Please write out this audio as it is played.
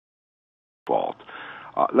fault.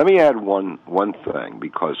 Let me add one thing,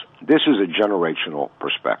 because this is a generational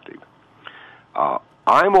perspective.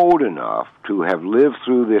 I'm old enough to have lived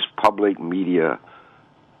through this public media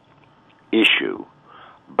issue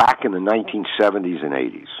back in the 1970s and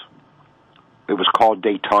 80s. It was called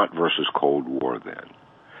détente versus Cold War then.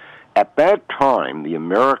 At that time, the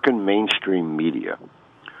American mainstream media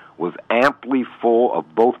was amply full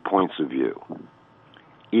of both points of view.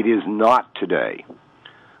 It is not today.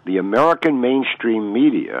 The American mainstream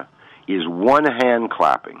media is one hand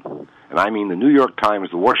clapping, and I mean the New York Times,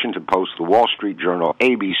 the Washington Post, the Wall Street Journal,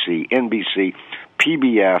 ABC, NBC,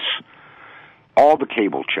 PBS, all the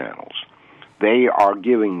cable channels. They are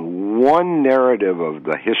giving one narrative of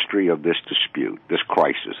the history of this dispute, this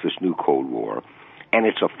crisis, this new Cold War, and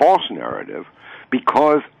it's a false narrative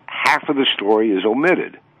because half of the story is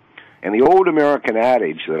omitted. And the old American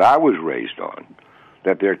adage that I was raised on,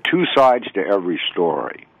 that there are two sides to every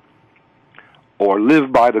story, or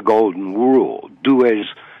live by the golden rule, do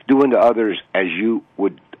unto others as you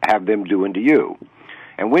would have them do unto you.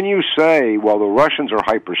 And when you say, well, the Russians are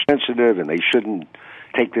hypersensitive and they shouldn't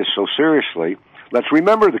take this so seriously, let's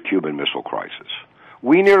remember the Cuban Missile Crisis.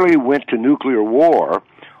 We nearly went to nuclear war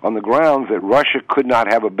on the grounds that Russia could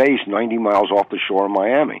not have a base 90 miles off the shore of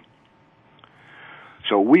Miami.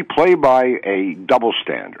 So we play by a double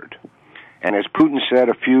standard. And as Putin said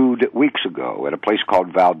a few weeks ago at a place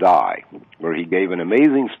called Valdai, where he gave an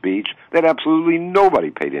amazing speech that absolutely nobody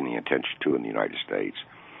paid any attention to in the United States,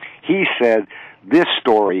 he said, this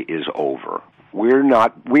story is over. We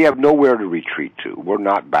have nowhere to retreat to. We're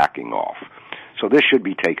not backing off. So this should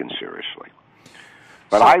be taken seriously.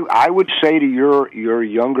 But I would say to your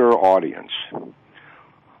younger audience,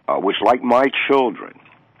 which like my children,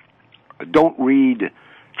 don't read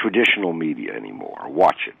traditional media anymore.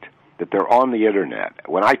 Watch it. That they're on the Internet.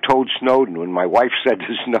 When I told Snowden, when my wife said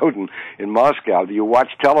to Snowden in Moscow, do you watch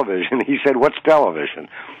television? He said, what's television?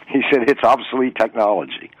 He said, it's obsolete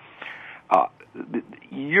technology.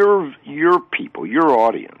 Your people, your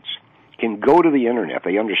audience, can go to the Internet,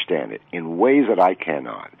 they understand it, in ways that I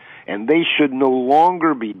cannot. And they should no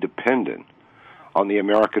longer be dependent on the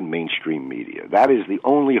American mainstream media. That is the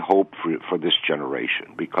only hope for this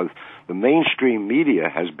generation, because the mainstream media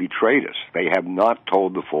has betrayed us. They have not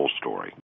told the full story.